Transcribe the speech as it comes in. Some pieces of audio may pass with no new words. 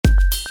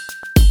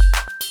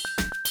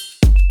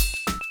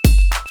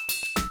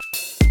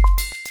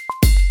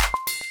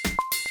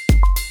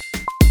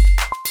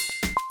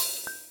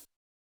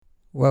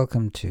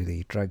Welcome to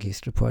the Drug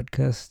History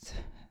Podcast,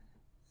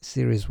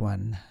 Series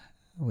 1.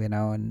 We're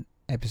now on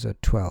episode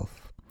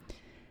 12.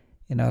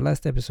 In our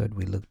last episode,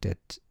 we looked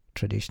at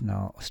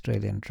traditional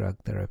Australian drug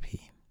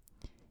therapy.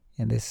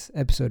 In this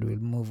episode, we'll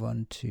move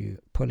on to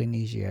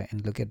Polynesia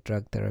and look at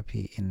drug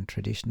therapy in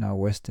traditional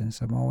Western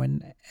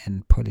Samoan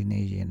and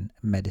Polynesian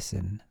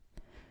medicine.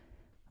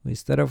 We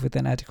start off with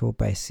an article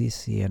by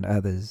CC and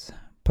others,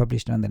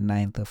 published on the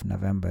 9th of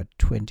November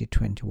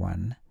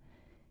 2021.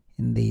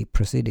 In the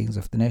Proceedings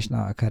of the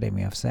National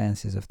Academy of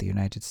Sciences of the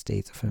United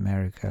States of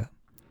America,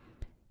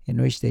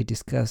 in which they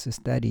discuss a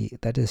study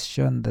that has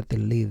shown that the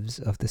leaves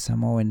of the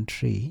Samoan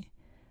tree,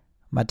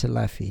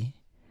 Matalafi,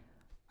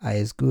 are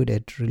as good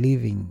at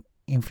relieving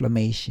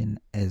inflammation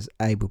as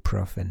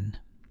ibuprofen.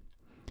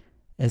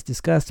 As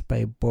discussed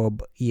by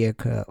Bob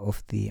Yeaker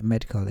of the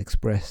Medical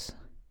Express,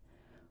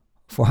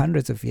 for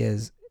hundreds of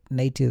years,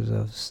 natives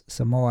of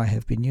Samoa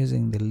have been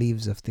using the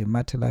leaves of the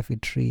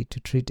Matalafi tree to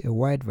treat a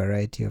wide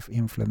variety of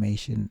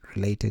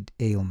inflammation-related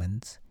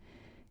ailments,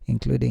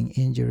 including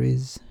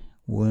injuries,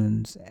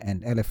 wounds,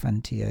 and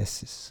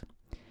elephantiasis.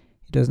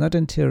 It was not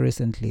until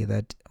recently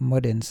that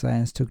modern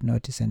science took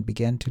notice and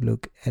began to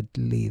look at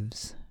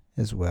leaves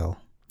as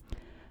well.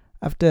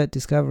 After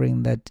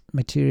discovering that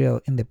material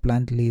in the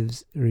plant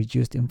leaves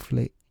reduced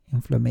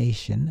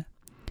inflammation,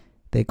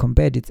 they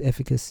compared its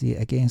efficacy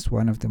against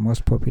one of the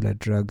most popular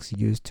drugs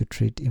used to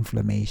treat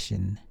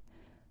inflammation,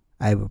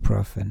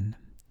 ibuprofen.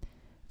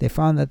 They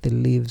found that the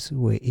leaves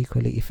were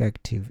equally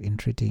effective in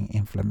treating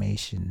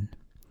inflammation.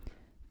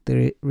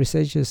 The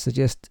researchers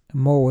suggest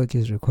more work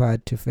is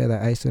required to further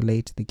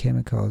isolate the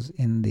chemicals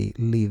in the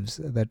leaves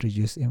that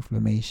reduce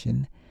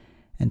inflammation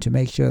and to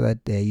make sure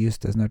that their use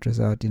does not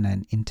result in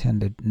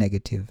unintended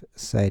negative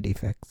side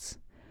effects.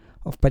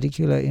 Of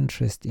particular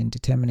interest in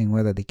determining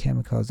whether the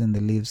chemicals in the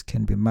leaves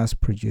can be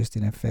mass-produced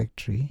in a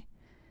factory,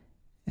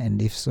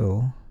 and if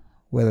so,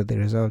 whether the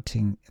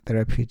resulting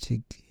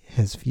therapeutic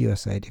has fewer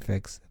side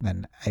effects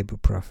than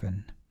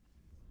ibuprofen.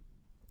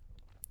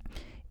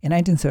 In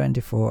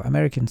 1974,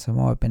 American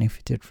Samoa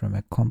benefited from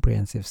a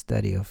comprehensive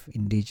study of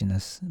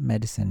indigenous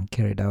medicine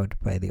carried out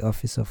by the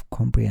Office of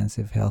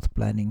Comprehensive Health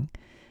Planning,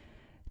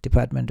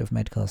 Department of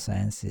Medical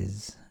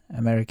Sciences,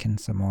 American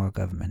Samoa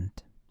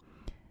government.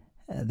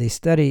 The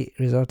study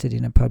resulted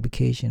in a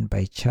publication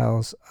by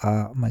Charles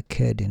R.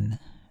 McCurdy,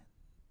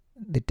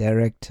 the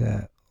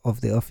director of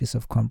the Office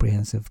of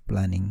Comprehensive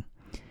Planning,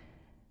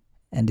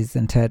 and is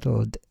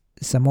entitled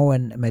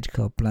Samoan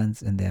Medical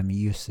Plants and Their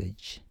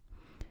Usage.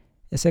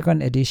 A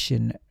second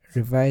edition,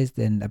 revised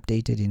and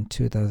updated in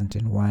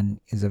 2001,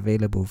 is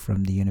available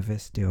from the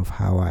University of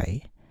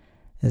Hawaii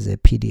as a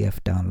PDF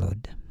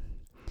download.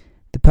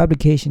 The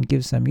publication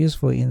gives some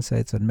useful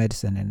insights on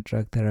medicine and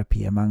drug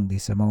therapy among the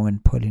Samoan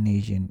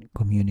Polynesian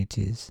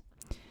communities.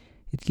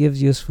 It gives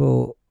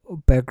useful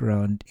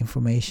background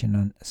information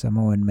on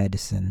Samoan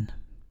medicine.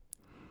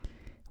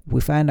 We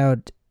find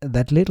out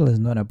that little is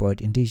known about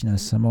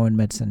indigenous Samoan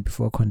medicine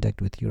before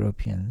contact with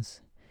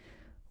Europeans.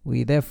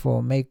 We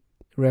therefore make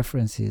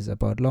references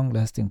about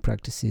long-lasting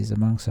practices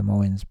among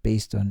Samoans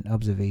based on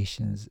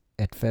observations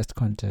at first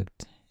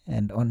contact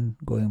and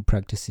ongoing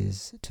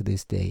practices to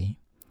this day.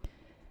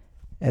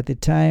 At the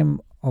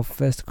time of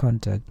first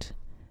contact,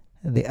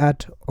 the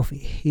art of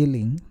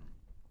healing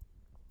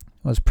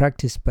was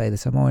practiced by the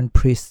Samoan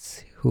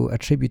priests who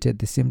attributed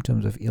the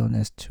symptoms of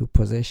illness to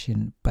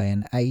possession by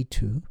an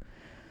aitu,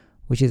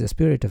 which is a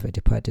spirit of a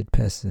departed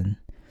person,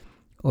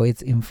 or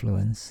its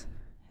influence,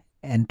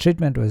 and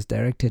treatment was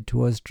directed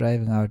towards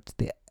driving out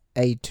the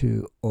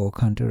aitu or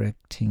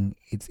counteracting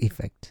its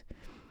effect.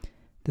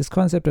 This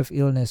concept of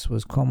illness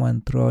was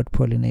common throughout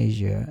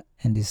Polynesia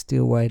and is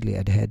still widely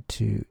adhered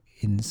to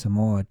in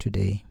Samoa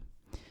today.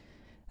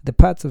 The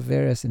parts of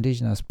various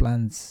indigenous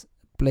plants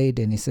played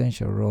an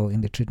essential role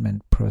in the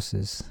treatment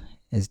process,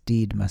 as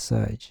did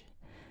massage,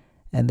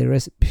 and the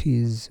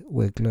recipes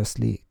were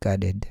closely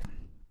guarded.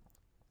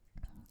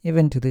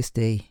 Even to this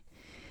day,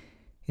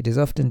 it is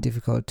often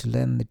difficult to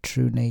learn the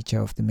true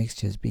nature of the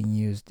mixtures being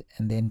used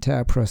and the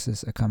entire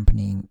process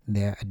accompanying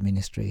their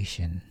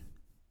administration.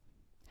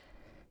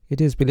 It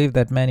is believed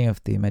that many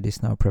of the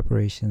medicinal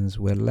preparations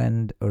were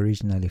learned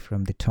originally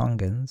from the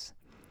Tongans,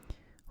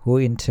 who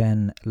in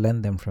turn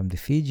learned them from the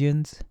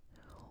Fijians,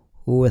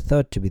 who were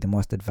thought to be the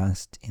most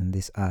advanced in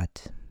this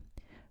art.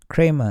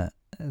 Kramer,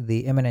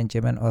 the eminent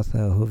German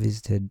author who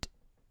visited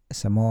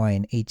Samoa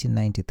in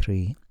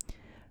 1893,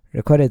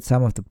 recorded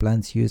some of the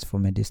plants used for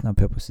medicinal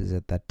purposes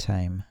at that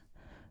time.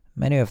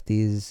 Many of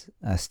these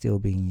are still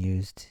being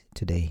used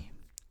today.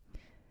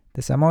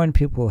 The Samoan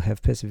people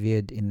have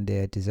persevered in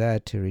their desire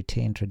to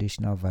retain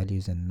traditional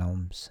values and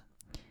norms.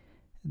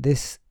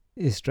 This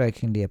is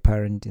strikingly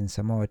apparent in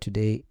Samoa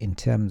today in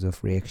terms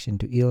of reaction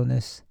to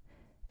illness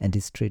and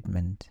its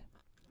treatment.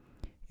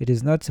 It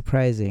is not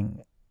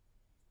surprising,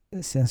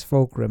 since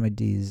folk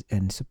remedies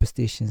and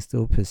superstitions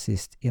still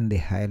persist in the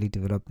highly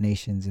developed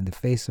nations in the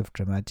face of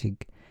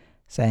dramatic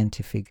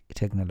scientific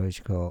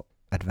technological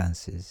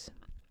advances.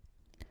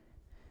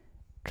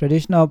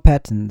 Traditional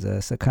patterns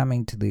are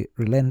succumbing to the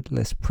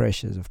relentless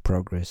pressures of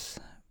progress,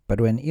 but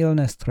when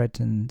illness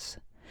threatens,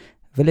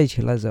 village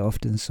healers are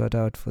often sought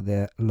out for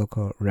their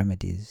local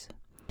remedies.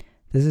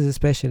 This is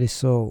especially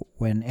so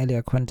when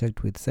earlier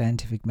contact with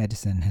scientific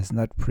medicine has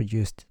not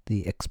produced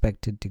the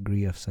expected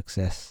degree of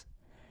success.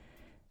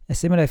 A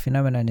similar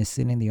phenomenon is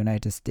seen in the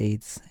United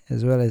States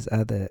as well as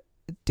other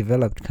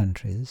developed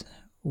countries,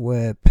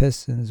 where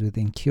persons with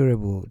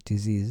incurable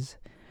disease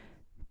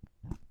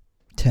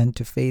tend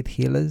to faith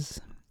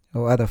healers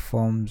or other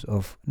forms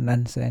of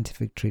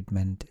non-scientific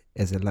treatment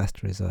as a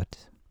last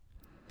resort.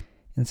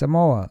 In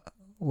Samoa,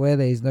 where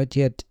there is not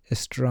yet a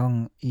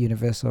strong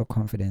universal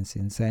confidence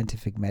in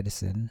scientific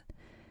medicine,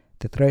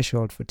 the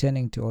threshold for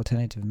turning to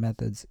alternative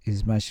methods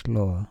is much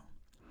lower.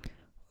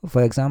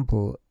 For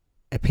example,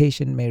 a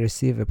patient may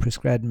receive a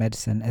prescribed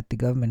medicine at the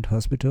government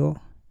hospital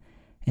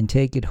and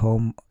take it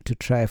home to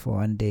try for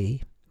one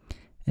day,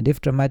 and if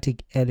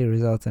dramatic early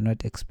results are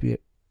not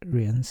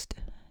experienced,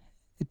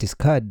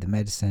 discard the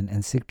medicine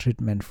and seek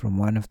treatment from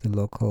one of the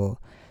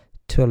local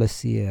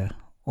Tolosia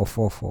or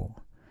Fofo,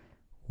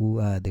 who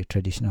are the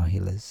traditional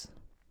healers.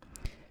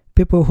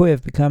 People who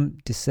have become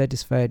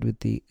dissatisfied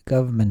with the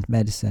government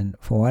medicine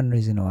for one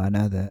reason or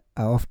another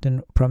are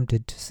often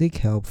prompted to seek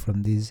help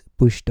from these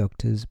bush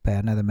doctors by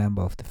another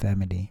member of the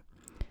family,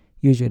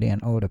 usually an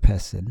older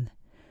person,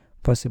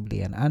 possibly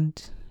an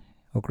aunt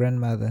or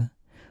grandmother,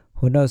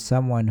 who knows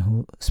someone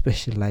who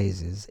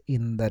specializes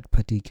in that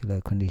particular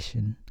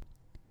condition.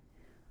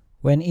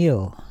 When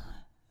ill,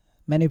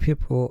 many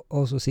people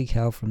also seek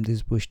help from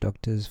these bush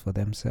doctors for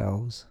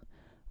themselves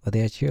or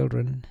their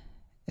children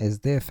as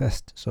their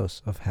first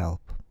source of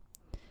help.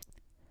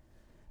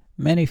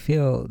 Many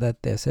feel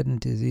that there are certain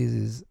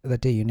diseases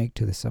that are unique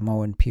to the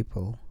Samoan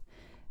people,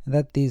 and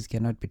that these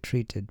cannot be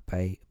treated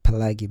by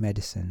Palagi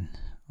medicine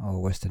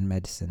or Western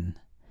medicine.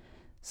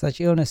 Such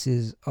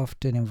illnesses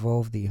often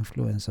involve the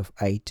influence of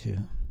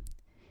Aitu.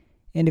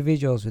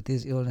 Individuals with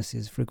these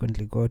illnesses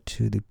frequently go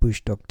to the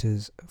bush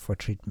doctors for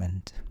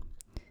treatment.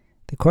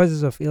 The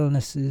causes of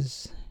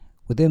illnesses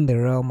within the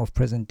realm of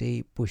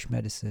present-day bush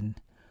medicine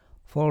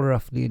fall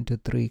roughly into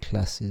three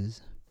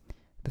classes.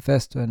 The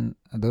first one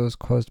are those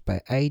caused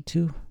by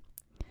Aitu.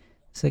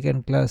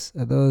 Second class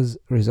are those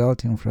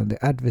resulting from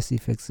the adverse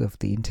effects of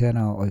the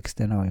internal or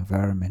external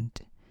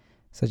environment,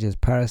 such as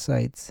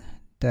parasites,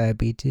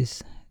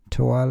 diabetes,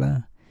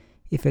 toala,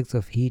 effects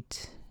of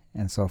heat,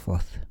 and so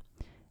forth.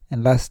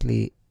 And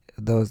lastly,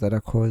 those that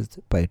are caused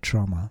by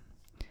trauma.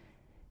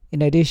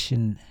 In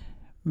addition,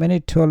 many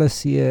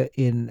Tolosia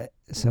in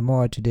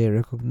Samoa today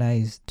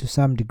recognize to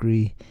some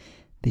degree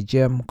the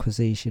germ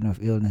causation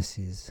of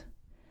illnesses.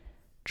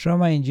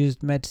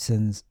 Trauma-induced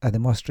medicines are the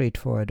most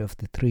straightforward of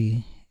the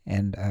three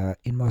and are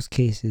in most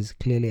cases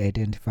clearly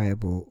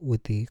identifiable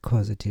with the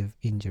causative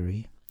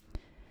injury.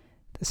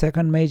 The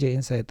second major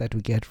insight that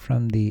we get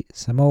from the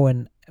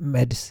Samoan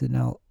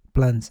medicinal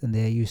plants and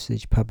their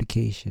usage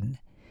publication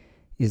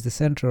is the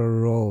central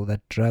role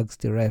that drugs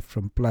derived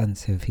from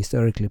plants have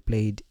historically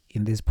played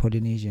in these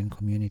Polynesian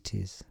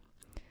communities.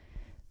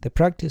 The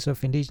practice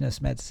of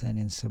indigenous medicine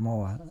in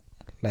Samoa,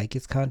 like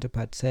its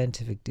counterpart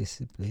scientific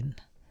discipline,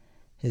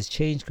 has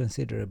changed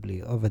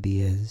considerably over the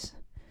years.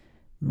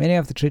 Many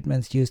of the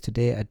treatments used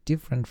today are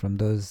different from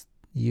those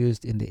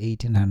used in the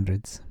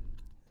 1800s.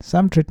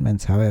 Some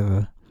treatments,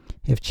 however,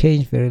 have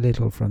changed very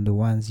little from the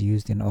ones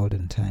used in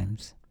olden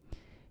times.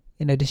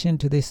 In addition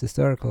to this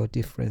historical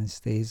difference,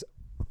 there is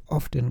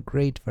often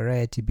great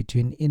variety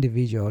between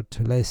individual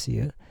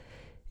Tolosia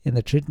in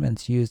the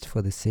treatments used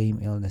for the same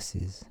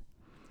illnesses.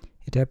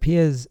 It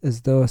appears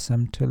as though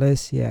some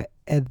Tolosia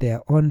add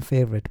their own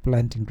favorite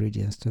plant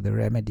ingredients to the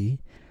remedy,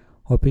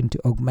 hoping to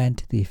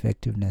augment the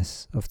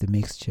effectiveness of the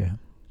mixture.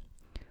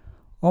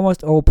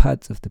 Almost all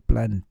parts of the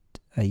plant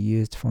are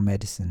used for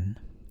medicine.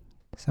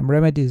 Some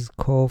remedies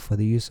call for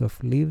the use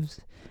of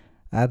leaves,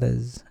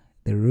 others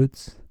the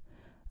roots,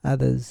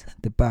 others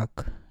the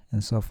bark,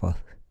 and so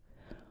forth.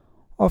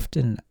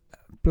 Often,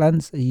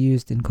 plants are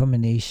used in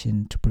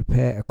combination to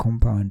prepare a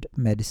compound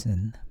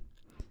medicine.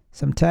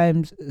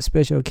 Sometimes,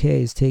 special care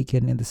is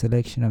taken in the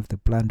selection of the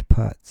plant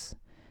parts,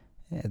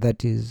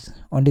 that is,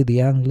 only the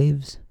young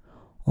leaves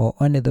or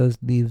only those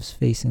leaves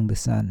facing the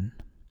sun.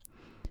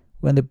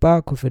 When the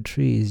bark of a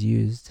tree is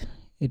used,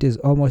 it is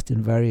almost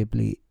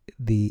invariably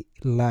the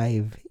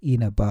live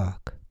inner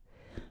bark.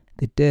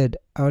 The dead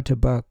outer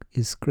bark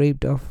is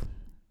scraped off,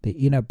 the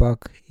inner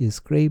bark is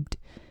scraped,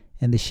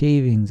 and the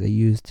shavings are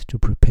used to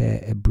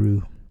prepare a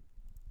brew.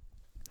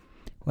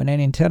 When an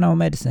internal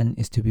medicine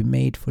is to be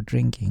made for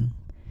drinking,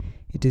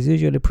 it is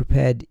usually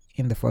prepared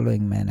in the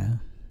following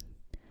manner.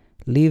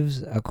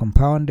 Leaves are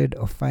compounded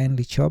or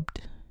finely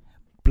chopped,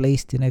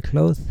 placed in a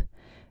cloth,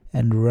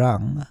 and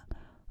wrung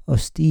or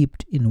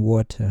steeped in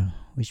water,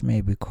 which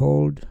may be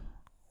cold,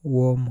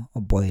 warm,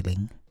 or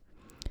boiling.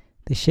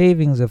 The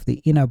shavings of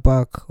the inner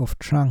bark of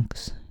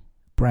trunks,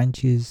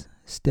 branches,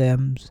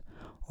 stems,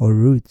 or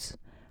roots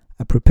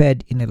are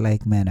prepared in a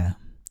like manner.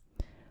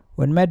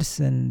 When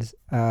medicines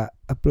are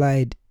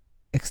applied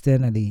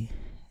externally,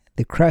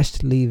 the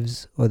crushed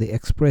leaves or the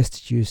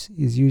expressed juice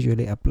is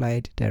usually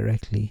applied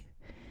directly.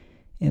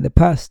 In the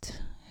past,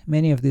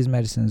 Many of these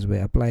medicines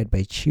were applied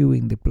by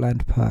chewing the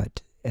blunt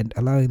part and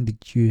allowing the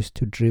juice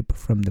to drip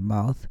from the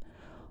mouth,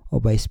 or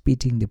by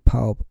spitting the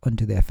pulp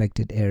onto the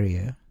affected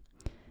area.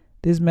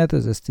 These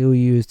methods are still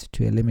used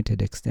to a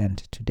limited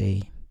extent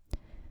today.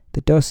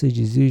 The dosage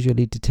is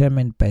usually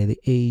determined by the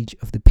age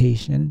of the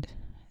patient,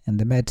 and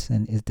the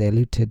medicine is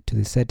diluted to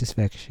the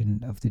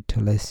satisfaction of the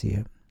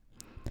tolesia.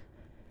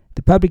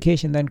 The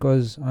publication then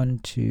goes on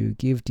to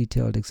give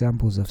detailed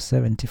examples of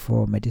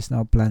 74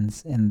 medicinal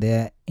plants and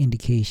their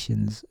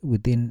indications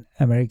within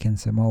American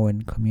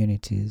Samoan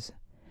communities.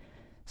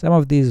 Some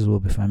of these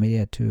will be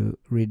familiar to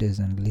readers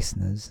and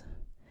listeners.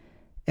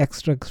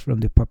 Extracts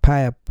from the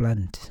papaya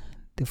plant,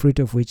 the fruit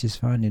of which is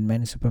found in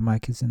many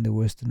supermarkets in the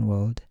Western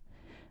world,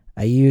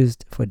 are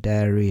used for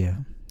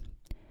diarrhea.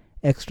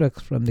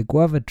 Extracts from the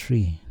guava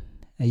tree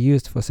are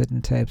used for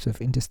certain types of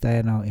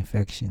intestinal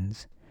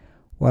infections,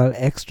 while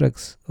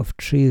extracts of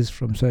trees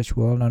from such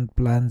well-known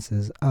plants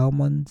as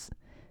almonds,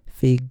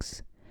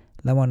 figs,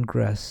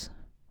 lemongrass,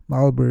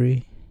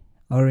 mulberry,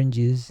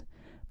 oranges,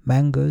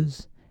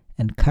 mangoes,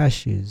 and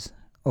cashews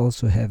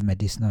also have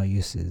medicinal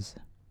uses.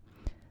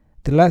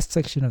 The last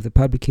section of the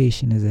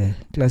publication is a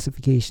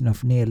classification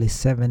of nearly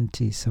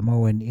 70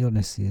 Samoan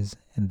illnesses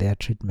and their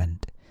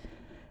treatment.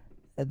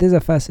 These are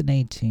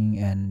fascinating,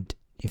 and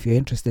if you're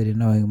interested in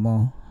knowing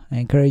more, I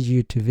encourage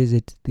you to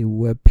visit the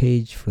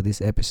webpage for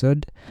this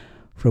episode,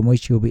 from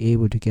which you'll be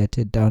able to get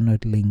a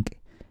download link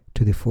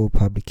to the full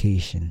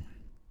publication.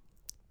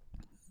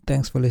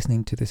 Thanks for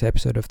listening to this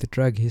episode of the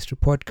Drug History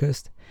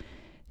Podcast.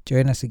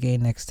 Join us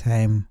again next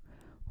time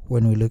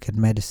when we look at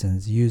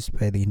medicines used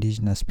by the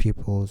indigenous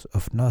peoples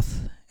of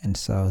North and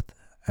South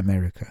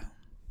America.